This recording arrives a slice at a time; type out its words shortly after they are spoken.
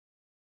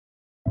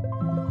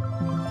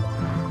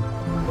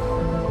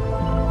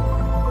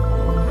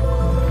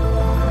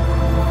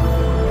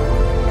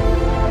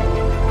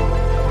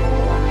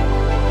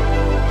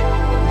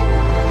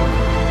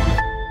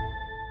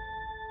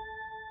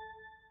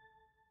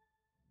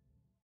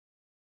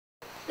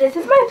This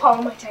is my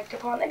poem I typed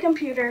up on the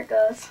computer. It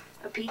goes,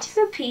 a peach is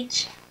a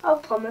peach, a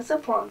plum is a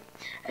plum.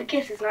 A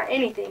kiss is not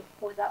anything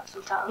without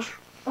some tongue.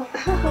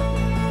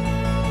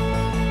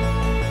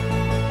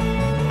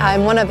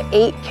 I'm one of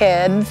 8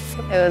 kids.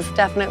 It was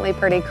definitely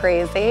pretty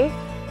crazy,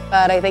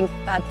 but I think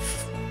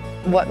that's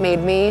what made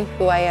me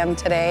who I am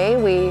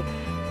today. We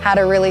had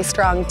a really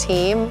strong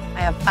team. I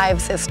have 5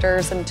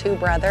 sisters and 2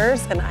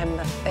 brothers, and I'm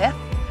the 5th.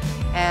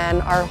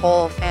 And our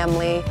whole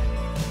family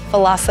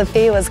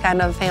philosophy was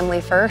kind of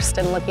family first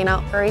and looking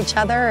out for each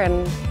other.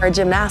 And our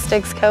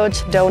gymnastics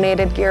coach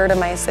donated gear to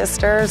my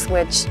sisters,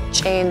 which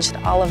changed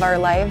all of our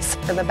lives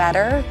for the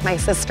better. My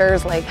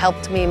sisters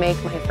helped me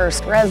make my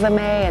first resume,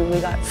 and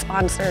we got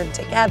sponsored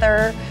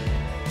together.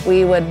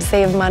 We would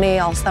save money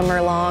all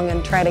summer long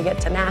and try to get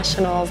to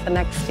nationals the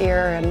next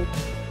year. And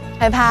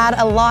I've had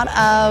a lot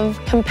of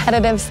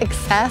competitive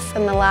success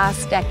in the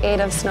last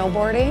decade of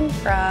snowboarding,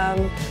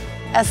 from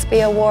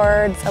ESPY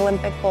awards,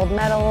 Olympic gold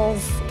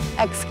medals,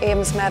 X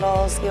Games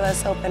medals,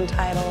 US Open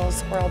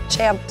titles, World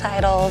Champ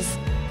titles.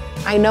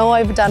 I know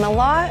I've done a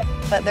lot,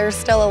 but there's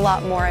still a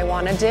lot more I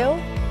want to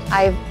do.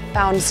 I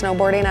found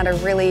snowboarding at a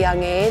really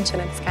young age,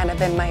 and it's kind of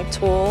been my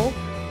tool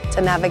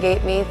to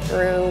navigate me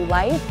through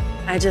life.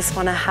 I just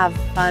want to have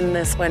fun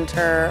this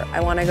winter.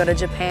 I want to go to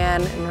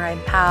Japan and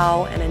ride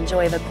POW and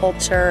enjoy the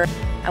culture.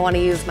 I want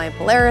to use my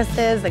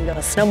Polarises and go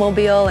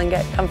snowmobile and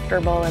get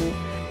comfortable in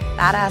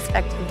that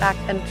aspect of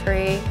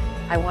backcountry.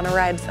 I want to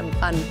ride some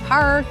fun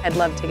park. I'd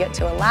love to get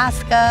to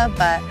Alaska,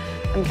 but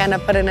I'm kind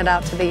of putting it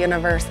out to the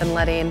universe and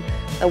letting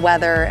the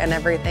weather and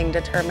everything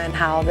determine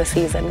how the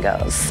season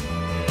goes.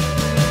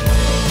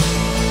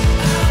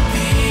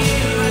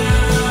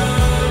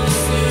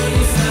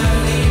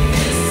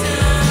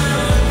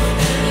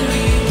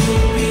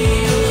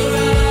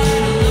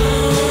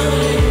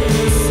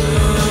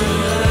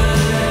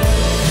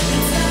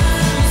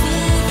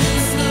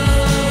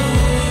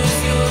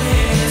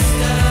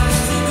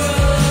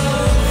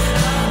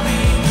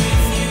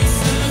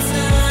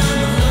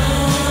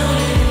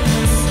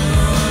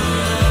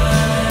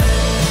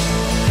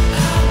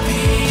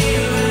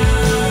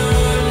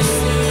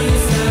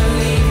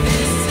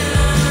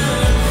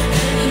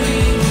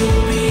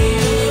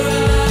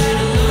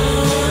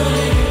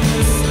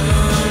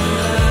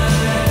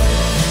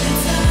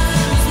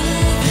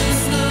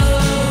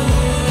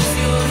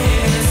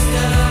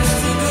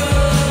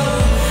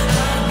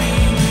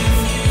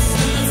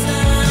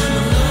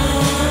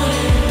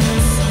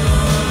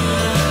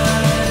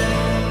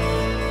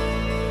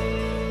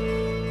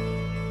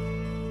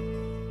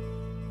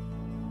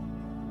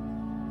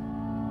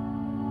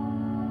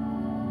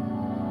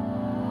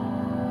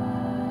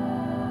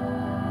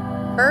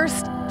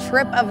 First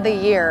trip of the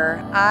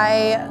year.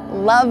 I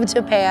love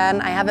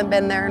Japan. I haven't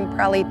been there in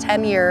probably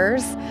 10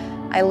 years.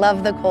 I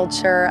love the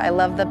culture. I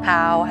love the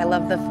POW. I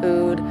love the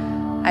food.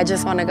 I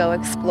just want to go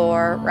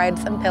explore, ride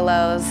some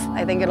pillows.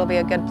 I think it'll be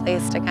a good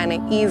place to kind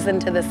of ease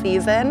into the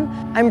season.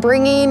 I'm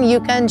bringing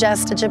Yuka and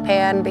Jess to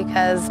Japan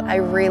because I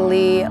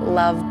really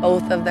love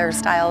both of their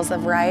styles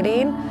of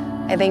riding.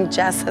 I think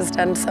Jess has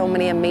done so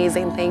many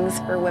amazing things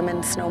for women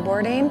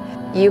snowboarding.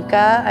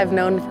 Yuka, I've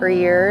known for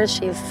years.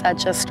 She's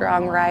such a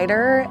strong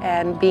rider,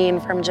 and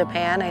being from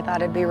Japan, I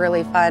thought it'd be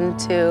really fun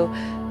to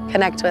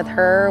connect with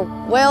her.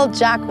 Will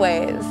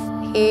Jackways,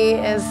 he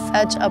is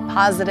such a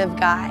positive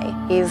guy.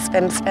 He's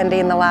been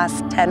spending the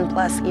last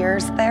 10+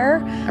 years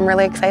there. I'm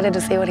really excited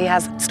to see what he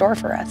has in store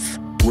for us.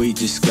 We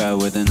just go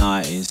where the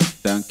night is.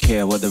 Don't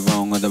care what the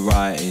wrong or the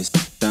right is.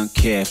 Don't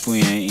care if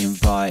we ain't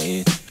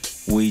invited.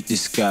 We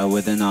just go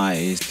where the night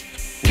is.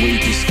 We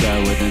just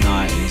go where the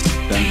night is.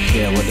 Don't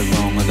care what the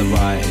wrong or the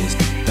right is.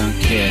 Don't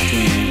care if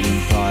we ain't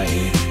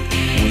invited.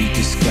 We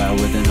just go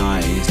where the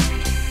night is.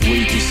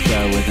 We just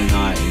go where the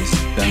night is.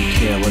 Don't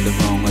care what the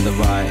wrong or the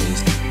right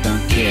is.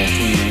 Don't care if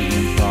we ain't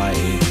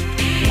invited.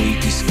 We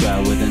just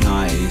go where the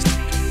night is.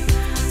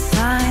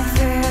 Flying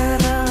through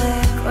the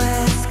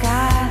liquid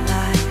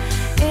skyline,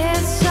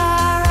 it's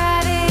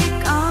already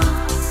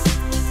gone.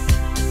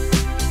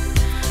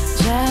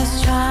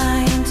 Just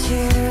trying to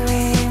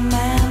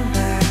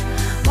remember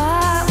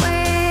what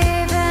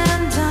we've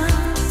been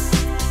done.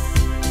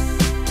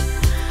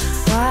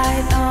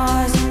 White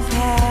noise in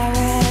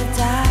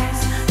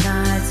paradise,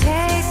 gonna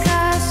take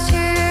us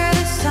to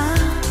the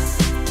sun.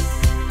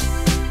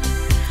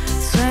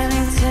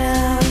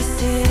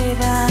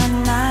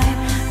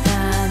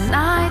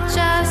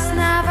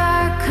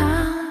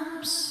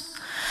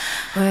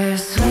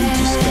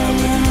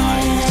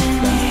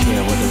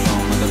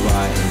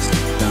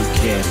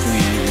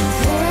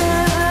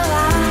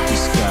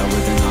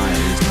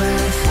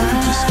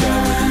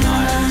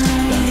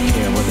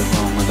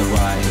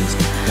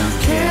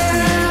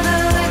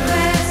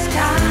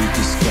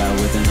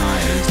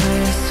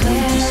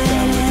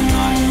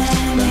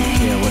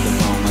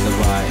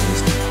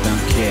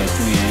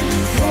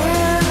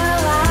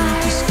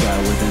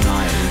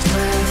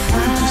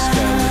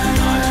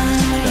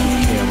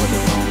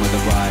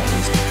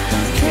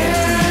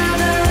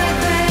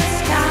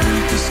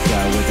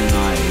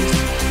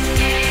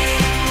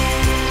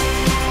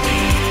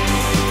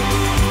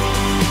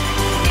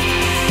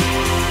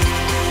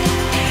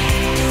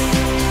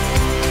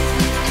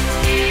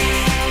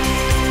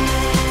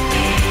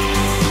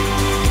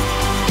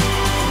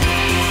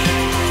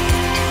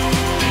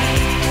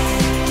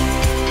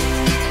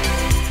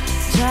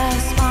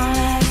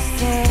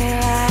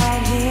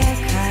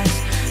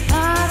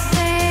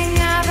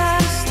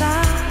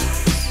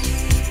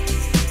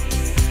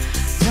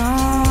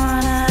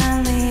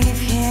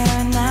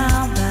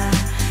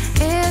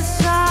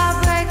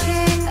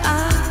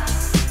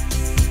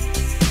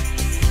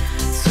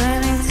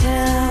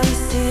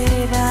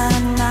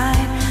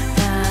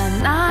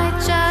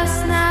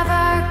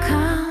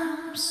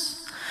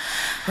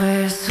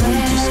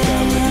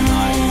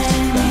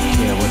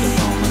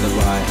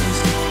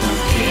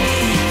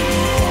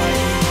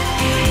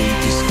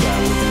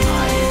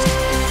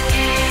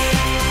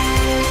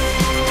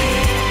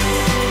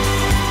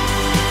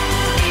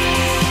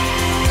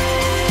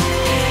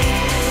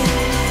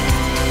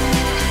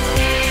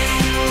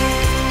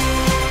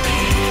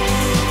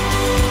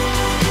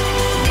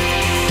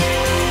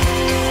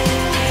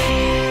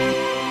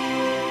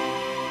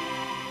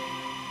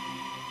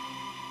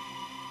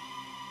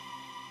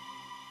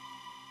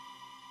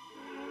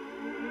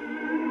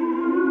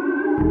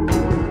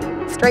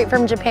 Straight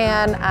from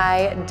Japan,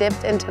 I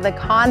dipped into the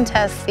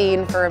contest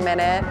scene for a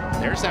minute.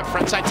 There's that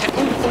frontside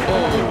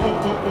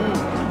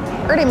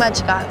 10. Pretty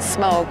much got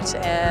smoked,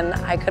 and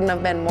I couldn't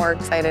have been more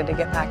excited to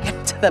get back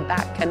into the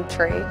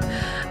backcountry.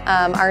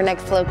 Our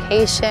next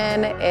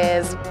location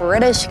is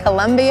British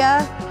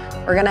Columbia.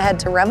 We're gonna head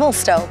to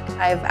Revelstoke.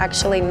 I've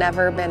actually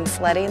never been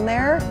sledding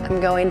there. I'm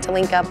going to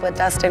link up with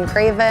Dustin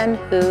Craven,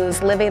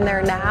 who's living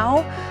there now,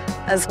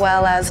 as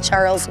well as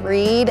Charles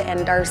Reed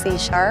and Darcy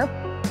Sharp.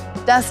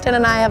 Dustin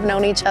and I have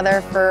known each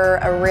other for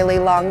a really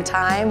long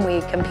time.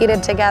 We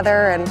competed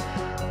together, and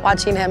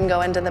watching him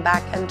go into the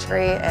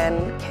backcountry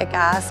and kick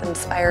ass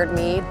inspired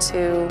me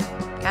to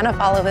kind of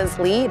follow his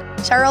lead.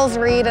 Charles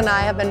Reed and I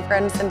have been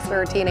friends since we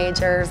were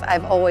teenagers.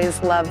 I've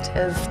always loved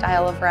his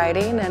style of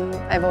riding, and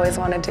I've always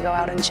wanted to go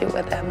out and shoot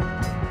with him.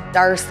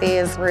 Darcy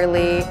is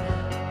really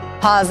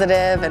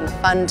positive and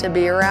fun to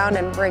be around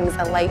and brings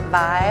a light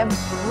vibe.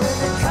 When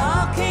the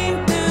call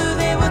came through,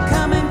 they were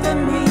coming for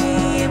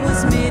me. It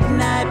was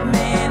midnight,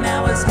 man, I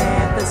was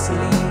half asleep.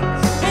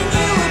 And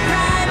you were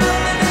crying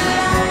over the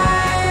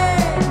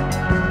light.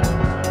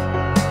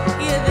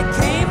 Yeah, they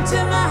came to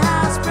my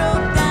house,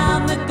 broke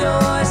down the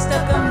door,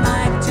 stuck a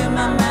mic to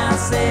my mouth,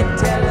 said,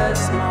 tell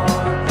us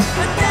more.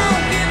 But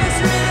don't give us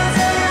riddles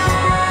or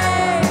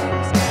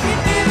rhymes. You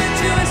give it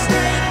to us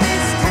straight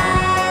this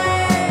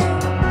time.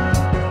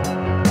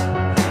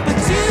 But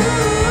you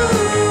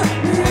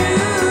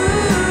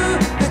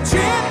knew the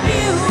trip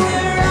you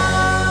were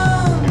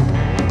on.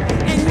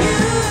 And you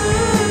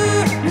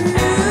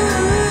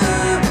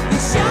knew you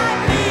shot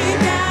me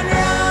down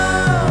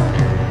wrong.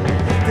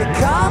 The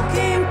call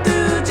came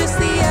through just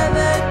the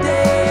other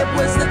day. It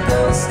was the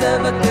ghost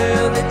of a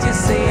girl that you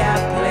say I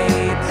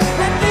played.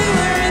 Like you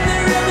were in the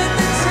room at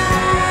the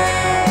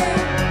time.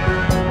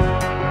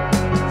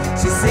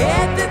 She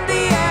said that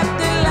the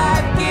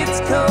afterlife gets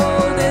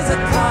cold as a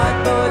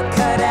cardboard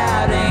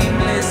cutout,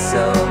 aimless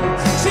soul.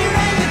 She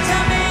rang to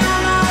tell me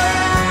I'm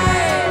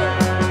alright.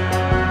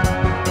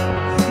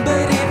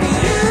 But if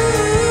you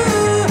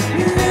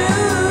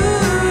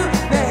knew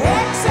the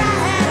hex I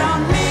had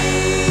on me,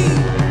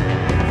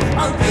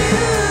 oh,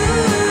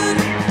 you'd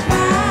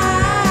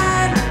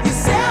find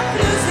yourself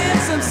losing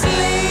some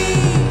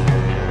sleep.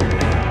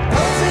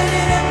 Posing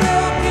in a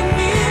broken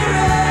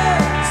mirror,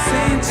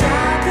 saying,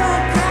 child,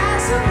 don't cry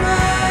so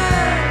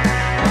much.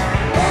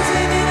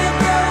 Posing in a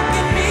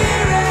broken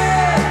mirror,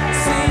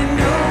 saying,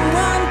 no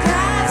one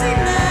cries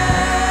enough.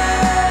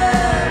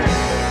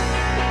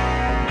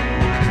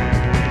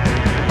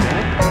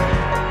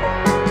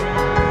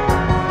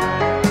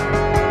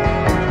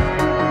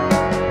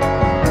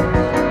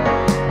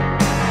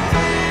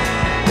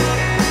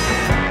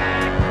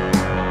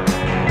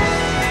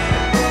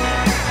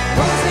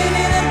 Posing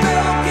in a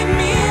broken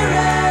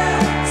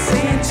mirror,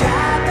 saying,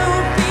 child,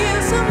 don't feel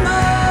so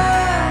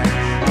much.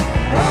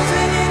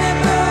 Posing in a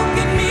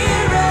broken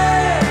mirror,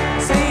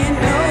 saying,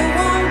 no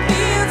one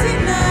feels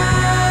enough.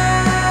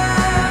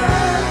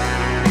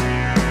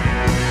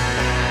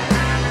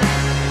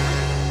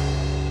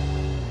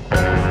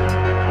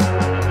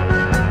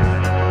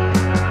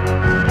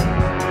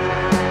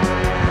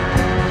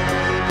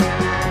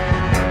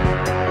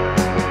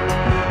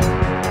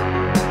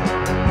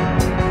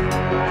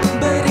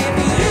 But if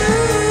you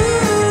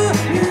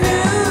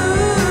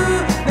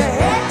knew the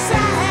hex I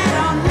had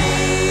on me,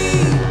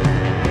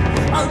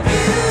 oh,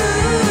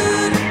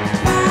 you'd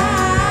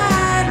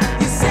find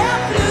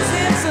yourself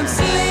losing some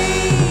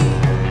sleep.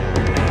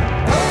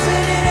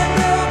 Posing in a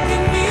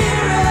broken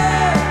mirror,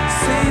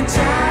 saying,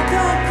 child,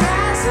 don't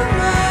cry so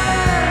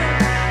much.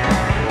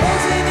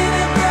 Posing in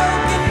a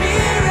broken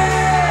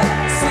mirror,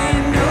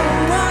 saying, no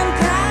one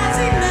cries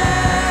enough.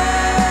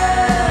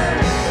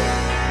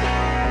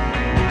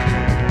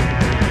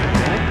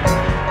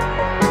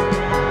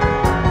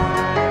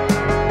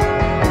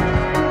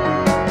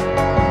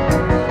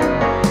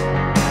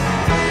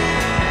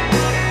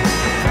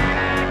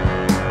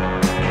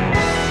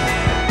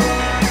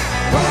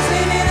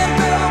 Posing in a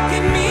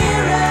broken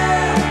mirror,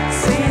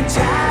 saying,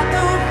 child,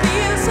 don't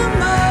feel so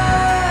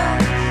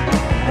much.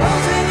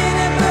 Posing in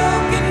a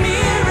broken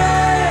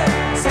mirror,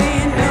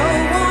 saying, no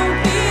one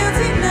feels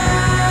enough.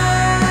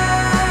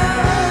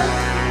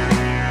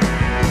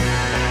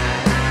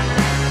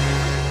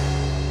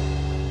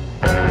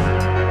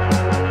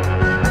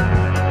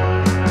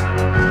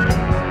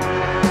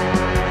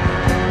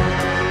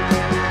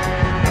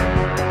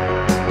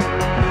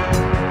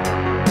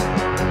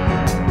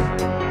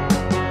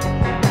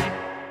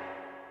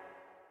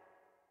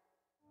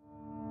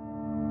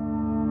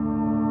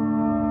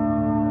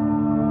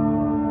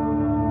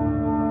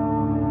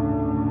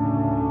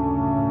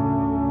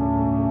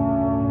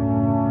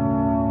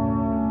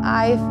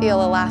 I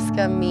feel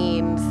Alaska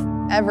means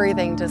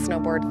everything to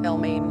snowboard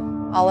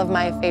filming. All of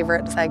my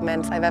favorite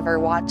segments I've ever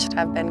watched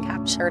have been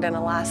captured in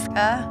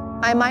Alaska.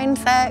 My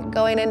mindset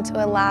going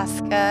into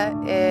Alaska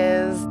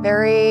is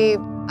very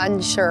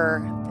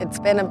unsure. It's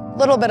been a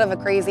little bit of a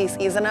crazy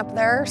season up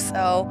there,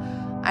 so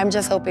I'm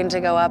just hoping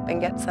to go up and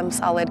get some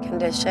solid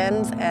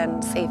conditions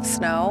and safe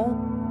snow.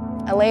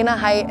 Elena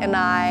Height and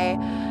I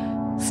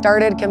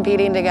started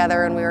competing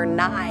together when we were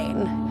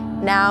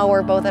 9. Now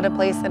we're both at a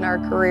place in our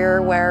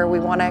career where we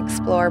want to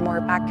explore more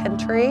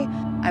backcountry.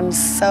 I'm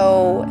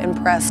so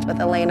impressed with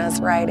Elena's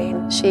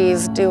riding.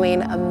 She's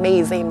doing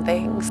amazing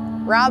things.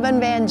 Robin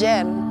Van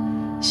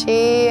Gin,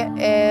 she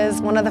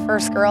is one of the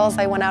first girls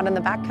I went out in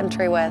the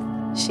backcountry with.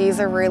 She's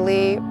a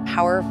really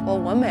powerful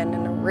woman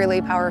and a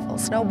really powerful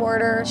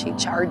snowboarder. She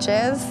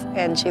charges,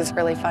 and she's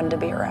really fun to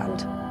be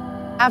around.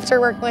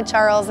 After working with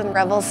Charles in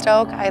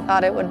Revelstoke, I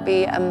thought it would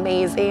be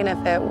amazing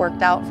if it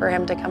worked out for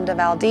him to come to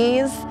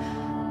Valdez.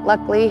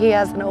 Luckily, he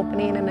has an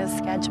opening in his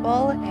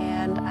schedule,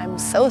 and I'm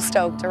so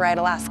stoked to ride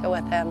Alaska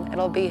with him.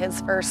 It'll be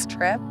his first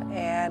trip,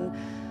 and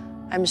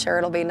I'm sure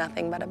it'll be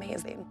nothing but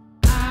amazing.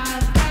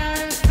 I've got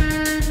a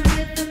friend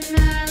with a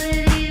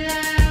melody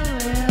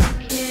that will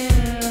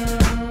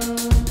kill.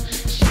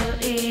 She'll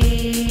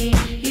eat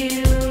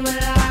you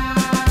alive.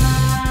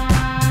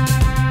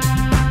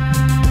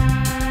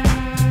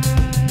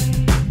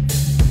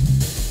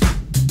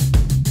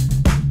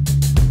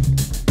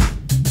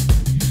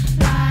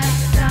 Like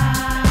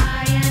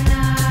cyanide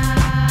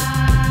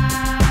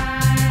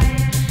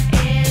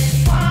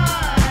is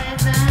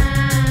poison.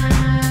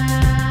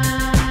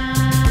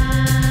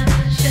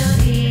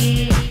 She'll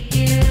eat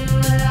you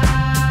alive.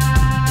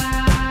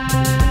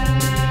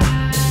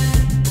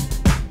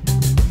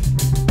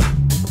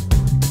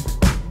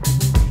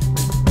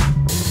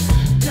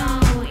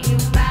 Don't you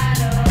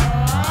battle,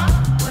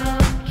 we'll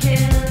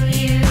kill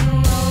you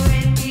or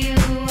rip you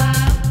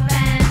up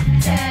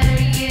and tear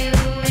you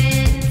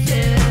in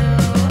two.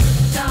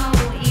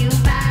 Don't you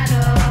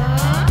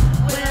battle,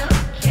 we'll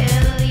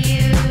kill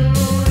you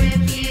or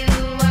rip you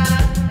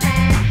up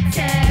and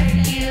tear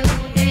you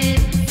in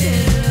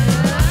two.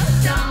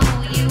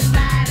 Don't you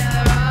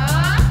battle,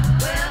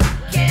 we'll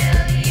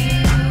kill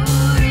you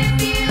or rip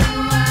you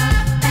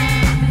up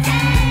and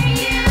tear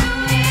you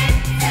in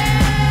two.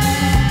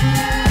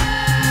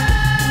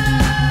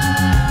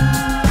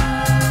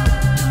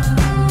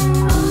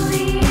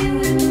 Only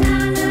in the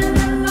sound of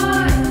the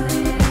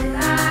voices I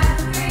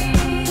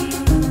breathe.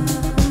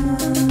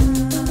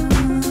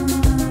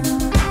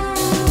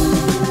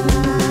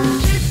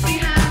 Just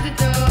behind the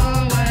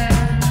doorway,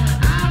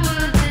 I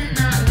wasn't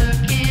not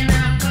looking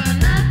out for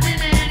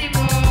nothing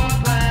anymore.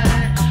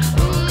 But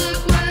oh,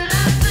 look what I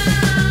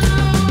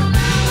found. I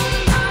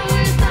was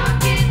always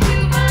talking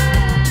too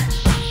much,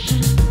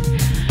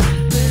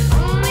 but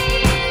only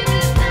in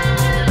the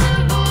sound of the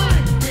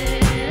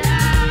voices I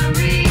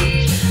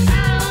reach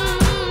out.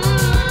 Only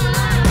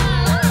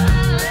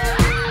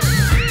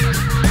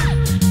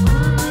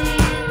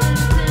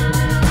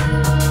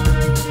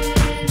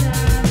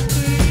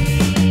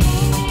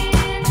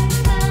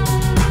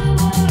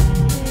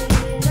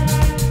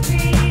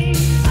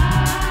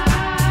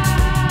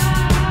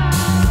the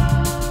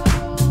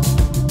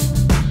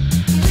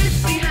just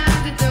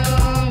behind the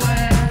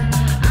doorway,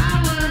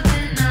 I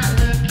wasn't not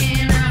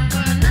looking out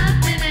for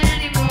nothing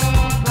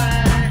anymore.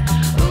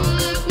 But oh,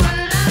 look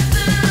what I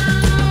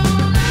found.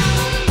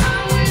 I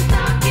was always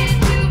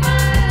talking too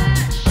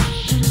much,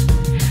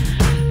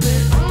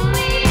 but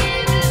only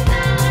in the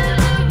sound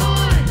of the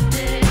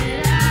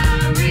voices I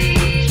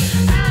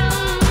reach out. Only in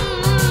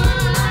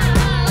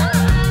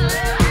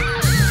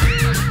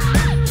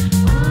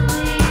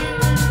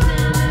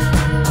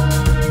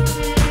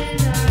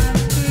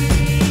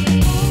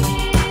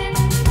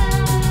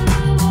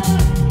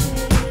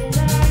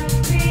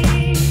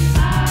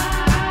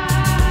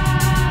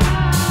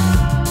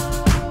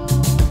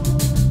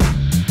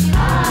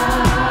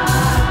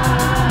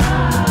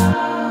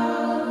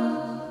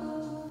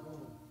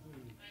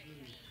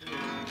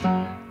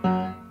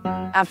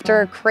the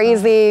After a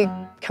crazy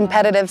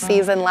competitive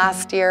season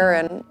last year,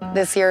 and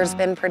this year's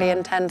been pretty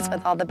intense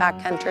with all the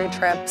backcountry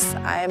trips,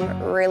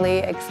 I'm really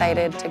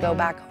excited to go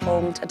back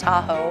home to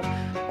Tahoe,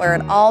 where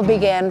it all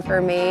began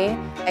for me.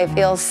 I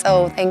feel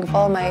so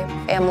thankful my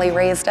family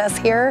raised us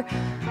here.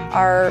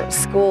 Our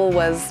school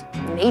was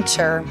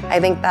nature. I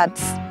think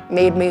that's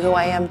made me who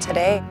I am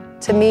today.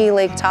 To me,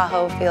 Lake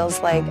Tahoe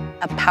feels like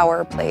a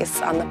power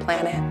place on the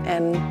planet,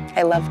 and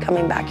I love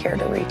coming back here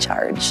to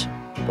recharge.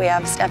 We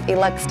have Steffi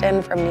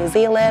Luxton from New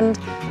Zealand,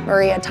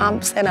 Maria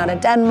Thompson out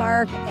of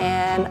Denmark,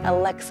 and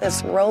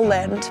Alexis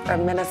Rowland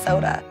from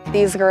Minnesota.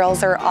 These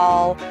girls are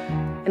all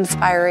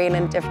inspiring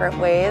in different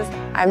ways.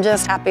 I'm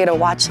just happy to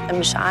watch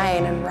them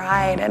shine and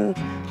ride and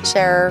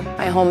share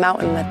my home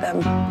mountain with them.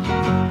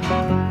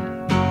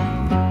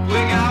 We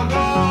got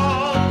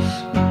walls,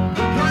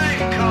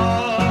 prank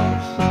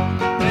calls.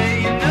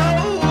 Hey, you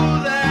know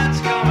who that's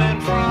coming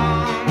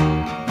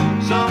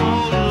from? Some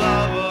old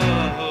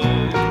lover who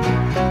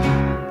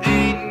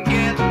ain't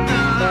getting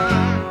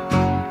none.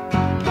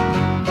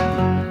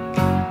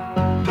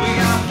 We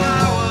got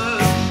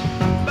flowers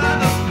by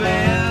the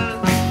bed.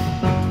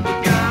 We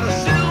got a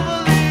silver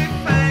leaf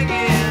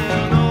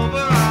hanging over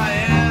our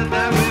head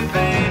that we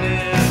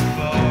painted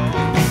for.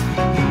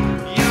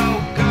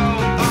 Yoko,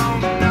 oh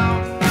no,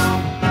 no,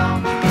 no,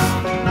 no.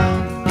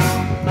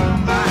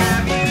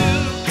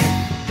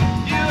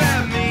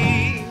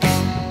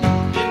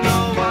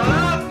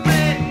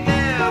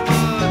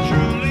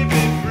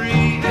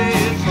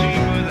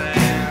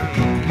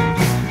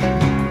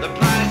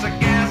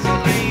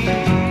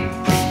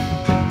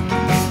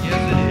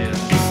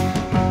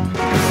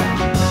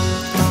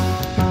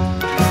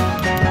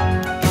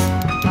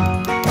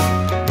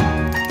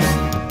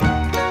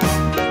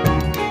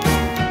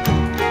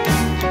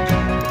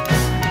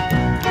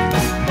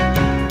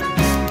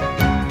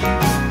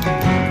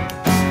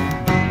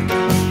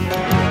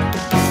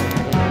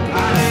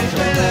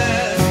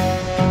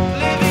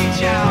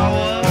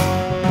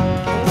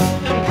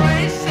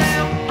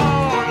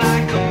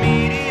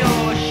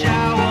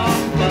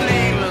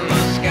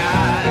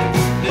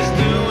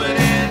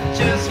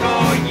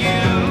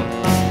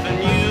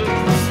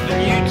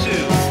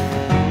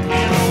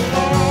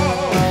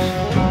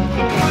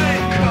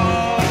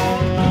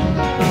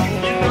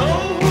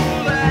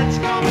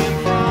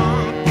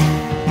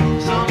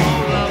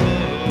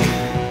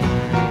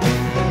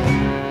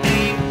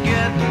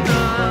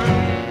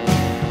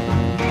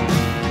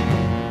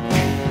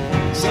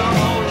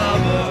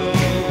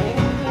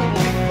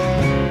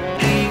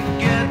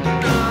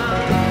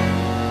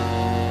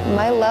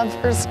 love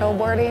for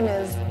snowboarding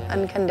is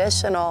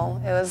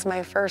unconditional. It was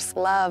my first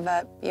love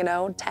at,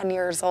 10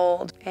 years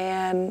old,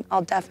 and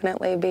I'll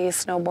definitely be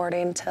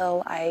snowboarding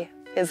till I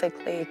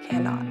physically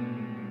cannot.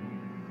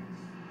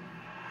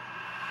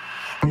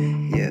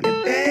 Yeah,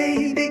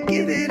 baby,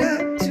 give it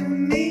up to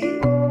me.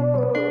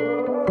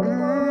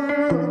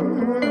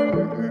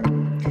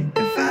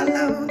 And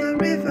follow the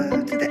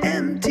river to the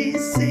empty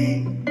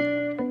sea.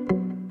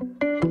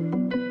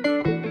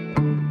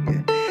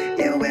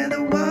 Yeah, where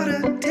the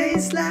water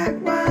tastes like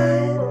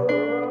wine.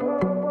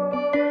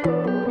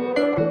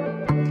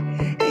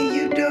 And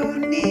you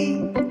don't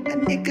need a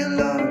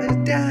nickel or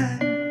a dime.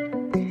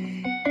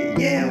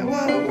 Yeah,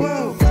 whoa,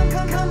 whoa.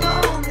 Come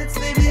on, let's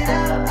live it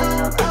out.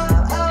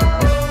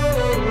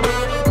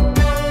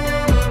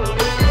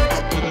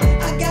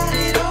 I got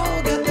it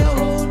all, got the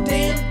whole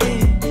damn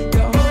thing,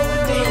 the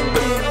whole damn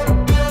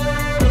thing.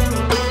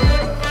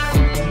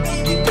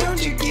 Baby,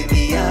 don't you give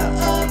me up.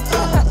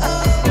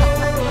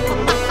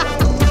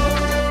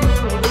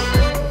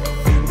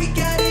 We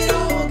got it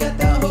all, got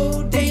the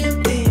whole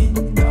damn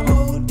thing, the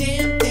whole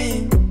damn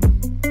thing.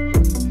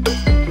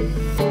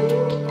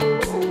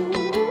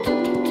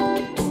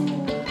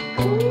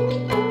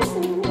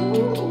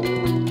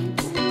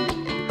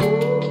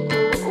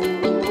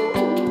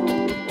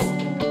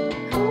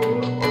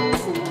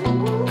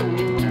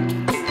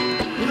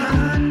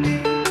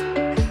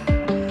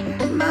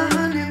 My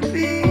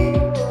honeybee.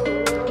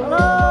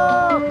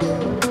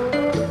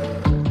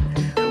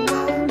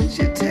 Won't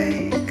you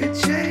take a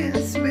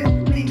chance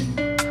with me?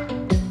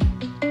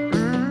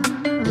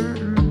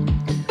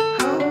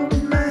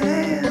 Hold my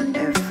hand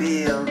and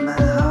feel my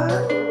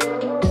heart.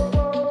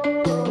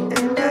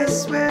 And I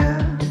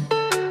swear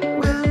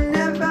we'll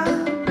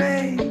never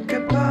break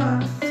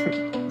apart.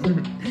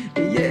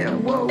 Yeah,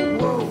 whoa,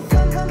 whoa.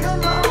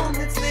 Come on,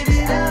 let's live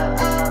it out.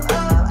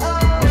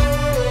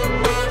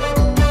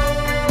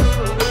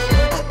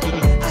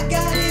 I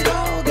got it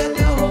all, got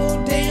the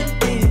whole damn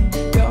thing,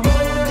 the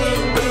whole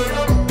damn thing.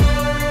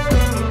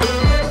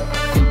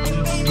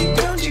 Baby,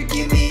 don't you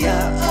give me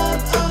up.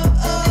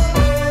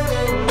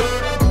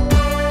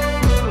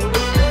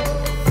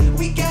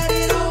 We got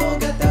it all,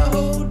 got the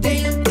whole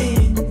damn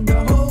thing,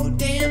 the whole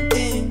damn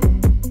thing.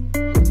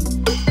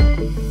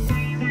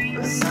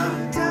 But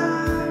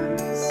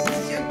sometimes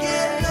you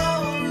get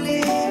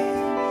lonely.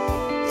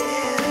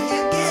 Yeah,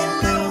 you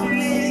get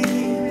lonely.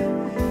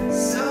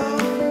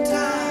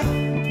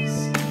 Sometimes.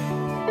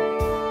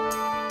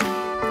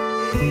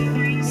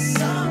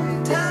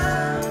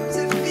 Sometimes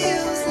it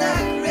feels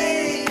like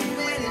rain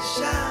when it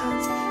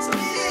shines. So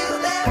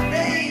feel that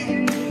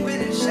rain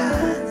when it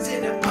shines,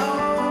 and it'll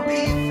all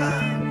be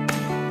fine.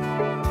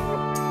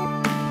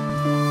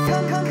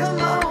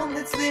 Come on,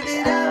 let's live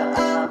it out.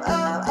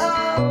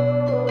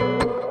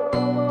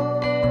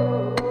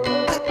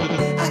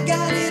 I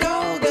got it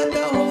all, got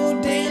the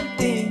whole damn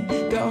thing,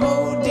 the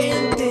whole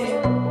damn thing.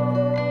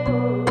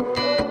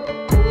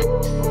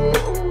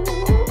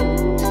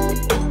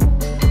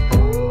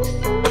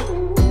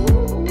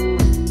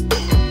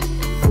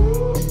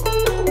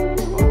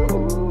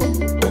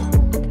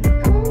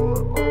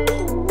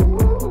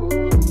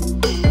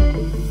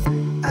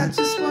 I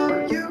just want